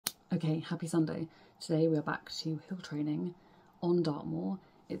Okay, happy Sunday. Today we are back to hill training on Dartmoor.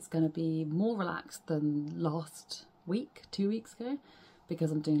 It's going to be more relaxed than last week, 2 weeks ago,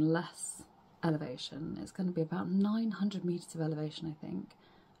 because I'm doing less elevation. It's going to be about 900 metres of elevation, I think,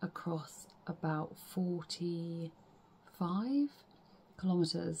 across about 45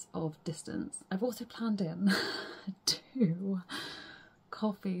 kilometres of distance. I've also planned in 2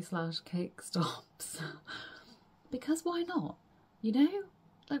 coffee/cake stops, because why not? You know?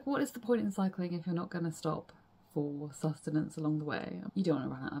 Like, what is the point in cycling if you're not going to stop for sustenance along the way? You don't want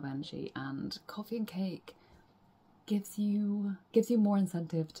to run out of energy, and coffee and cake gives you more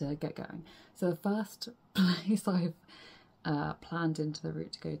incentive to get going. So the first place I've planned into the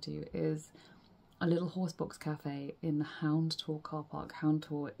route to go to is a little horsebox cafe in the Hound Tour car park. Hound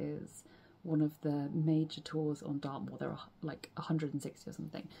Tour is one of the major tours on Dartmoor. There are like 160 or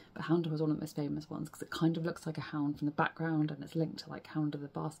something, but Hound Tour is one of the most famous ones because it kind of looks like a hound from the background, and it's linked to like Hound of the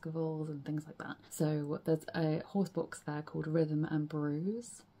Baskervilles and things like that. So there's a horse box there called Rhythm and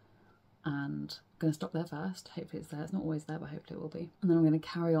Brews, and I'm going to stop there first. Hopefully it's there. It's not always there, but hopefully it will be. And then I'm going to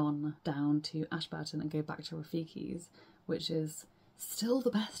carry on down to Ashburton and go back to Rafiki's, which is still the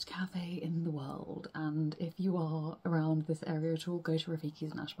best cafe in the world, and if you are around this area at all, go to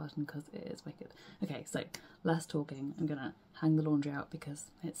Rafiki's in Ashburton because it is wicked. Okay, so less talking. I'm gonna hang the laundry out because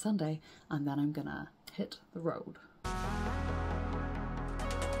it's Sunday, and then I'm gonna hit the road.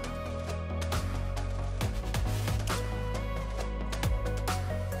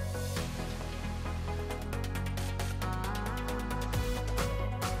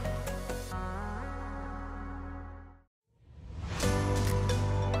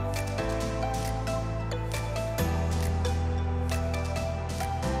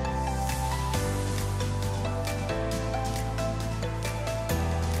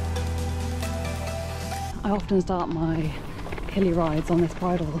 I often start my hilly rides on this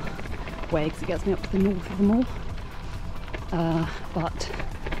bridle way because it gets me up to the north of them all, but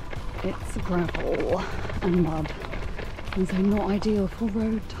it's gravel and mud, and so not ideal for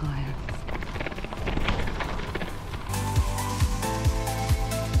road tyres.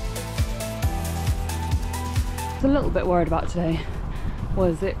 I was a little bit worried about today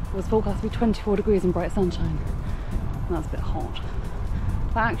was it was forecast to be 24 degrees and bright sunshine, and that's a bit hot.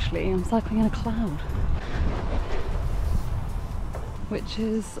 But actually I'm cycling in a cloud, which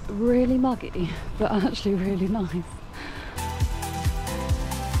is really muggy, but actually really nice.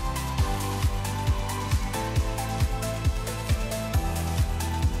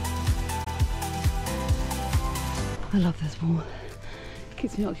 I love this wall. It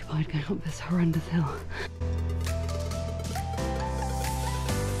keeps me occupied going up this horrendous hill.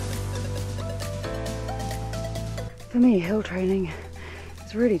 For me, hill training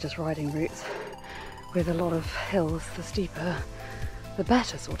is really just riding routes with a lot of hills. The steeper the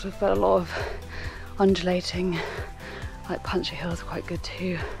better, sort of, but a lot of undulating, like punchy hills are quite good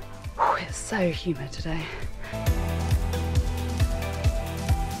too. Whew, it's so humid today.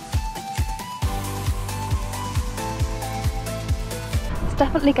 It's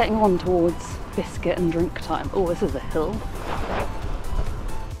definitely getting on towards biscuit and drink time. Oh, this is a hill.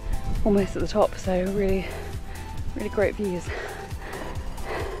 Almost at the top, so really great views.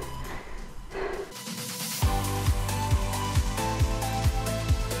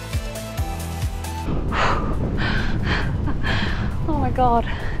 Oh my god,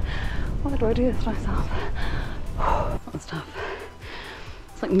 why do I do this to myself? That was tough.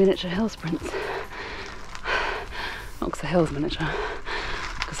 It's like miniature hill sprints. Not because the hill's miniature,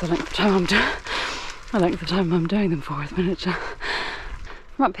 because the length of time I'm doing them for is miniature.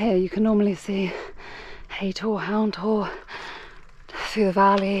 From up here you can normally see Hay Tor, Hound Tor, through the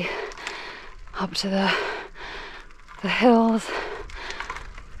valley, up to the hills.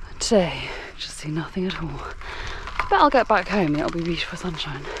 And today, just see nothing at all. But I'll get back home, it'll be beautiful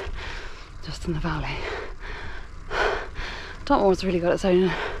sunshine, just in the valley. Dartmoor's really got its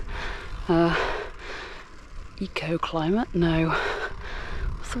own eco-climate, no,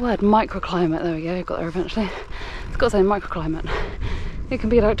 what's the word, microclimate, there we go, got there eventually. It's got its own microclimate. It can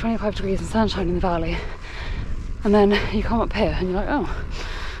be like 25 degrees and sunshine in the valley, and then you come up here and you're like, oh,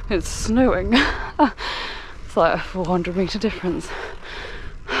 it's snowing. It's like a 400 metre difference.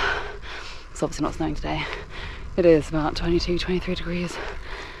 It's obviously not snowing today. It is about 22, 23 degrees.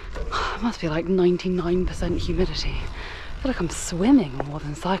 It must be like 99% humidity. I feel like I'm swimming more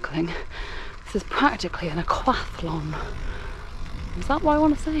than cycling. This is practically an aquathlon. Is that what I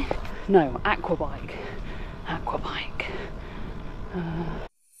want to say? No, aquabike. Aquabike.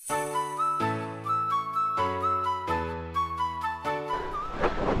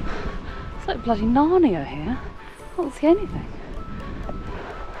 It's like bloody Narnia here. I can't see anything.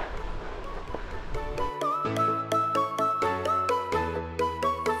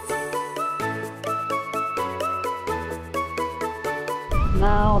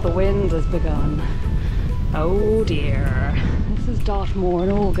 now the wind has begun. Oh dear. This is Dartmoor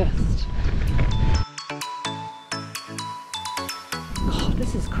in August. God,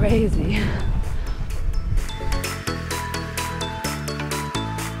 this is crazy.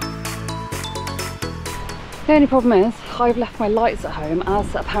 The only problem is I've left my lights at home,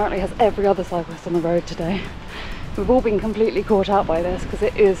 as apparently has every other cyclist on the road today. We've all been completely caught out by this because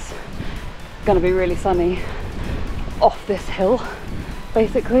it is going to be really sunny off this hill,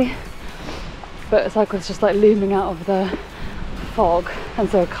 basically. But a cyclist just like looming out of the fog, and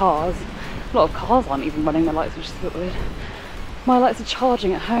so are cars. A lot of cars aren't even running their lights, which is a bit weird. My lights are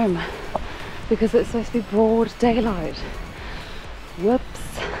charging at home because it's supposed to be broad daylight. Whoops.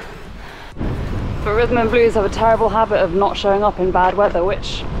 But rhythm and blues have a terrible habit of not showing up in bad weather,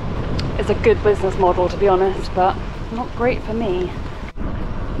 which is a good business model to be honest, but not great for me.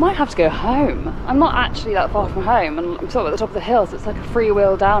 Might have to go home. I'm not actually that far from home, and I'm sort of at the top of the hill, so it's like a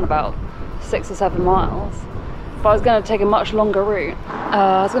freewheel down about 6 or 7 miles. But I was going to take a much longer route.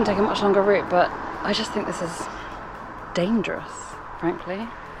 But I just think this is dangerous, frankly.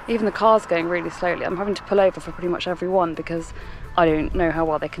 Even the car's going really slowly. I'm having to pull over for pretty much every one because I don't know how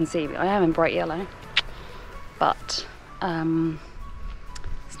well they can see me. I am in bright yellow, but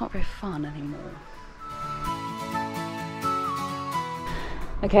it's not very fun anymore.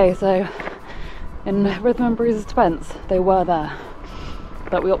 Okay, so in Rhythm and Bruise's defence, they were there,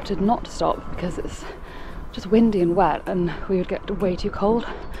 but we opted not to stop because it's just windy and wet and we would get way too cold.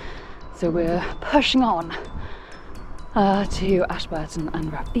 So we're pushing on to Ashburton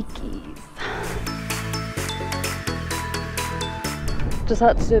and Rafiki's. Just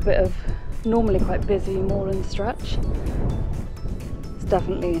had to do a bit of normally quite busy moorland stretch. It's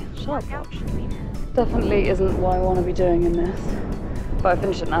definitely sharp watch. Definitely isn't what I want to be doing in this. But I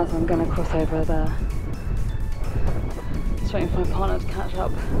finished it now, so I'm going to cross over there. Just waiting for my partner to catch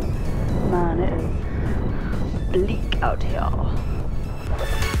up. Man, it is bleak out here.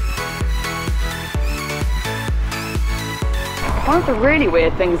 One of the really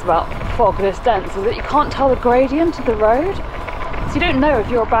weird things about fog this dense is that you can't tell the gradient of the road. So you don't know if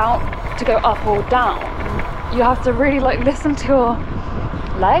you're about to go up or down. You have to really like listen to your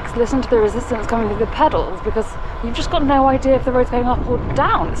legs, listen to the resistance coming through the pedals, because you've just got no idea if the road's going up or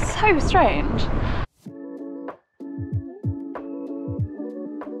down. It's so strange.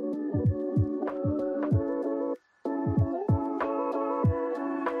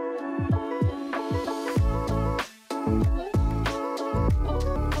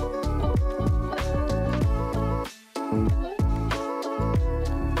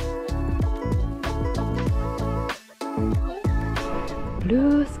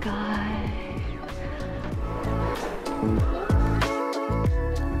 Blue sky.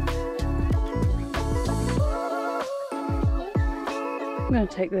 I'm going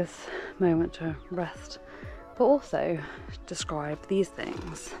to take this moment to rest, but also describe these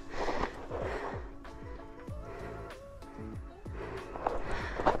things.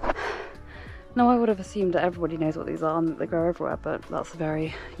 Now, I would have assumed that everybody knows what these are and that they grow everywhere, but that's a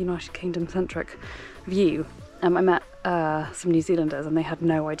very United Kingdom centric view. I met some New Zealanders and they had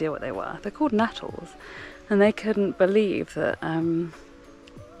no idea what they were. They're called nettles, and they couldn't believe that in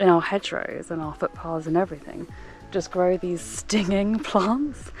our hedgerows and our footpaths and everything just grow these stinging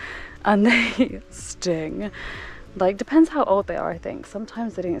plants, and they sting. Like, depends how old they are, I think.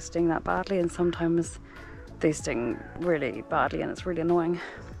 Sometimes they don't sting that badly and sometimes they sting really badly and it's really annoying.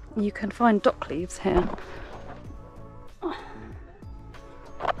 You can find dock leaves here.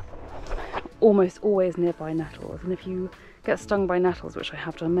 Almost always nearby nettles, and if you get stung by nettles, which I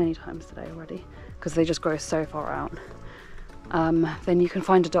have done many times today already because they just grow so far out, then you can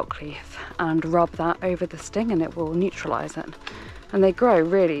find a dock leaf and rub that over the sting and it will neutralise it. And they grow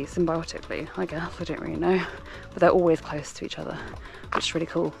really symbiotically, I guess, I don't really know, but they're always close to each other, which is really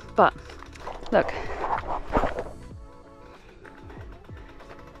cool. But look,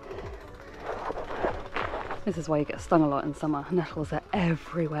 this is why you get stung a lot in summer. Nettles are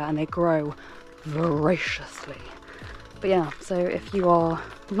everywhere and they grow voraciously. But yeah, so if you are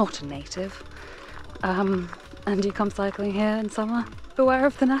not a native and you come cycling here in summer, beware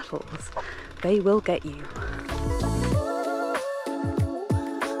of the nettles. They will get you.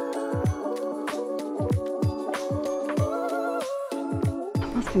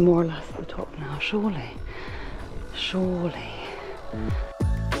 It must be more or less at the top now, surely. Surely.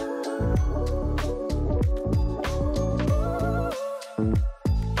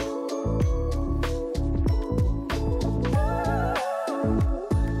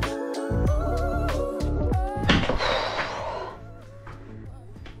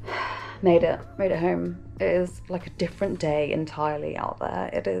 Made it home. It is like a different day entirely out there.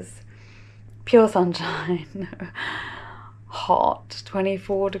 It is pure sunshine, hot,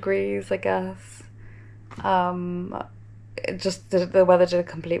 24 degrees, I guess. It just the weather did a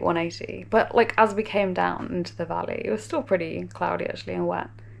complete 180. But like as we came down into the valley, it was still pretty cloudy actually and wet.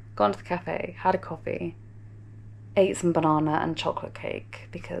 Gone to the cafe, had a coffee, ate some banana and chocolate cake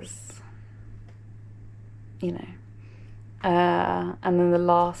because, you know. And then the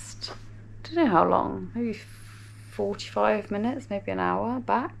last, I don't know how long, maybe 45 minutes, maybe an hour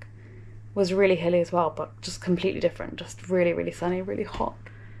back, was really hilly as well, but just completely different, just really, really sunny, really hot,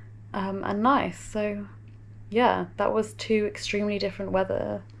 and nice. So yeah, that was 2 extremely different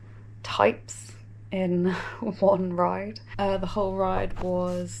weather types in one ride. The whole ride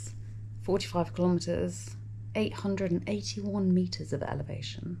was 45 kilometers, 881 meters of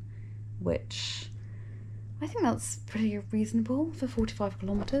elevation, which I think that's pretty reasonable for 45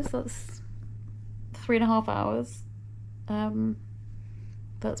 kilometers. That's 3.5 hours.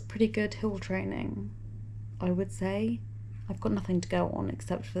 That's pretty good hill training, I would say. I've got nothing to go on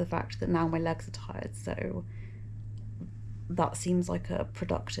except for the fact that now my legs are tired, so that seems like a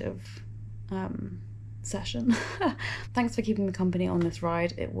productive session. Thanks for keeping me company on this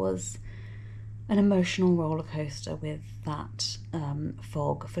ride. It was an emotional roller coaster with that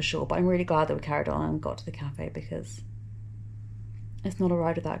fog for sure, but I'm really glad that we carried on and got to the cafe because it's not a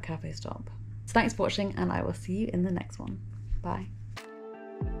ride without a cafe stop. So thanks for watching and I will see you in the next one. Bye.